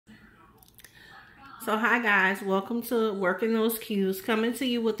So hi guys, welcome to Working Those Cues, coming to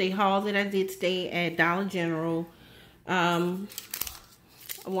you with a haul that I did today at Dollar General. I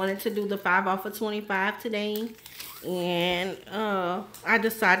wanted to do the 5 off of 25 today, and I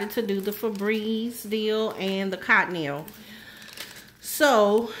decided to do the Febreze deal and the Cottonelle.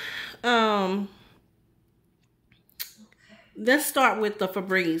 So let's start with the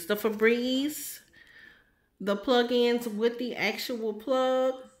Febreze. The Febreze, the plug-ins with the actual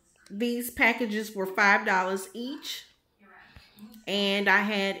plug. These packages were $5 each, and I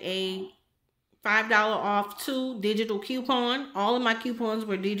had a $5 off 2 digital coupon. All of my coupons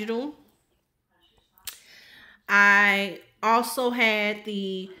were digital. I also had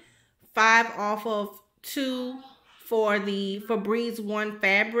the 5 off of 2 for the Febreze One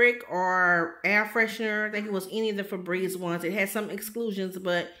fabric or air freshener. I think it was any of the Febreze ones. It had some exclusions,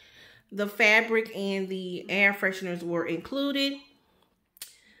 but the fabric and the air fresheners were included.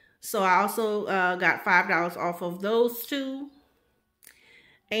 So I also got $5 off of those two.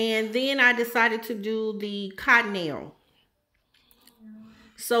 And then I decided to do the Cottonelle.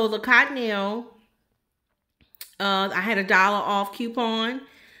 So the Cottonelle, I had a $1 off coupon.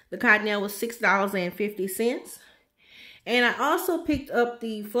 The Cottonelle was $6.50. And I also picked up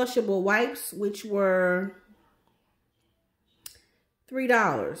the flushable wipes, which were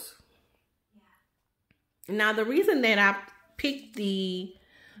 $3. Now the reason that I picked the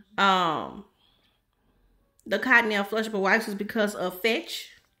Cottonelle flushable wipes is because of Fetch.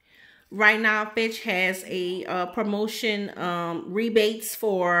 Right now, Fetch has a promotion rebates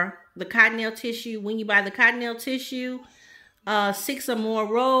for the Cottonelle tissue. When you buy the Cottonelle tissue, 6 or more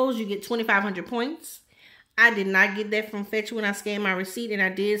rolls, you get 2,500 points. I did not get that from Fetch when I scanned my receipt, and I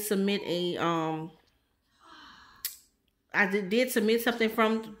did submit a did submit something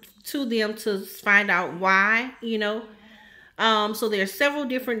to them to find out why, you know. So there are several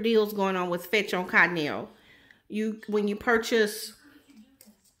different deals going on with Fetch on Cottonelle. When you purchase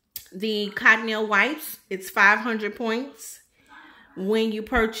the Cottonelle wipes, it's 500 points. When you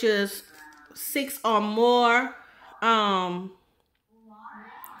purchase 6 or more, when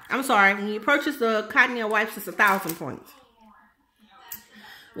you purchase the Cottonelle wipes, it's 1,000 points.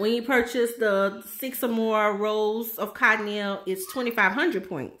 When you purchase the 6 or more rolls of Cottonelle, it's 2,500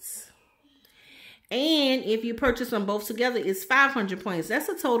 points. And if you purchase them both together, it's 500 points. That's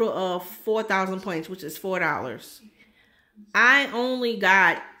a total of 4,000 points, which is $4. I only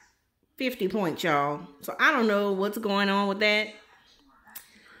got 50 points, y'all. So I don't know what's going on with that.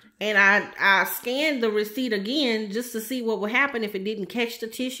 And I scanned the receipt again just to see what would happen if it didn't catch the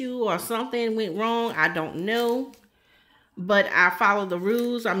tissue or something went wrong. I don't know. But I followed the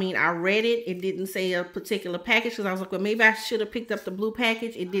rules. I mean, I read it. It didn't say a particular package, because I was like, well, maybe I should have picked up the blue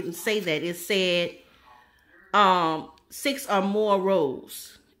package. It didn't say that. It said 6 or more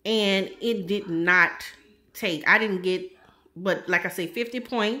rolls. And it did not take. I didn't get, but like I say, 50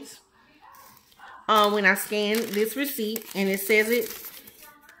 points when I scanned this receipt. And it says it.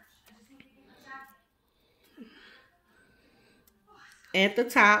 At the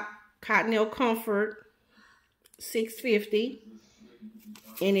top, Cottonelle Comfort, $6.50,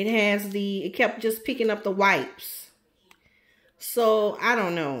 and it kept just picking up the wipes. So I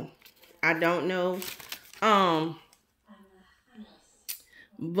don't know.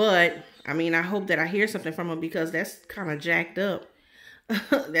 But I mean, I hope that I hear something from them, because that's kind of jacked up.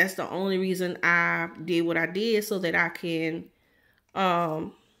 That's the only reason I did what I did, so that I can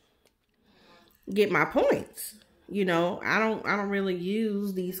get my points. You know, I don't really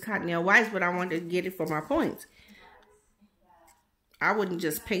use these Cottonelle wipes, but I wanted to get it for my points. I wouldn't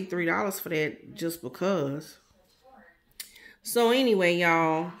just pay $3 for that just because. So anyway,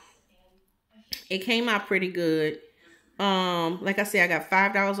 y'all, it came out pretty good. Like I said, I got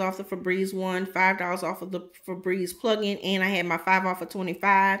 $5 off the Febreze One, $5 off of the Febreze plug-in, and I had my 5 off of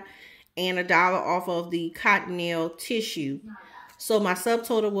 25 and $1 off of the Cottonelle tissue. So my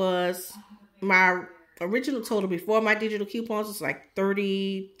subtotal was, my original total before my digital coupons was like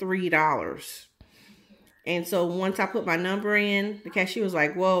 $33. And so once I put my number in, the cashier was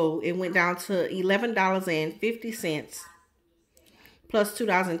like, whoa, it went down to $11.50 plus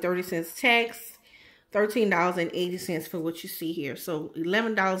 $2.30 tax, $13.80 for what you see here. So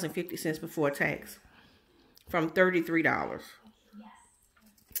 $11.50 before tax from $33.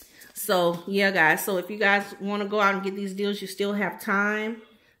 So yeah, guys, so if you guys want to go out and get these deals, you still have time.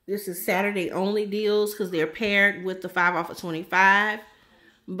 This is Saturday only deals, because they're paired with the 5 off of 25.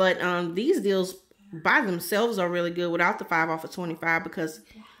 But these deals by themselves are really good without the 5 off of 25, because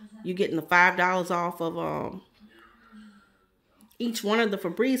you're getting the $5 off of each one of the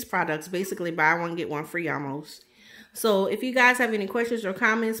Febreze products. Basically, buy one, get one free almost. So if you guys have any questions or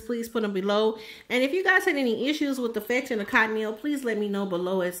comments, please put them below. And if you guys had any issues with the fetch and the cottonelle, please let me know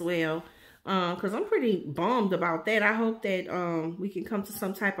below as well. Because I'm pretty bummed about that. I hope that we can come to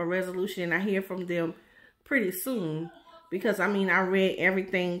some type of resolution and I hear from them pretty soon. Because, I mean, I read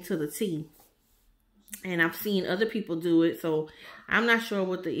everything to the T. And I've seen other people do it. So I'm not sure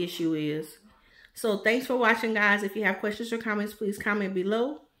what the issue is. So thanks for watching, guys. If you have questions or comments, please comment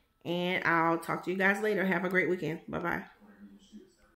below. And I'll talk to you guys later. Have a great weekend. Bye-bye.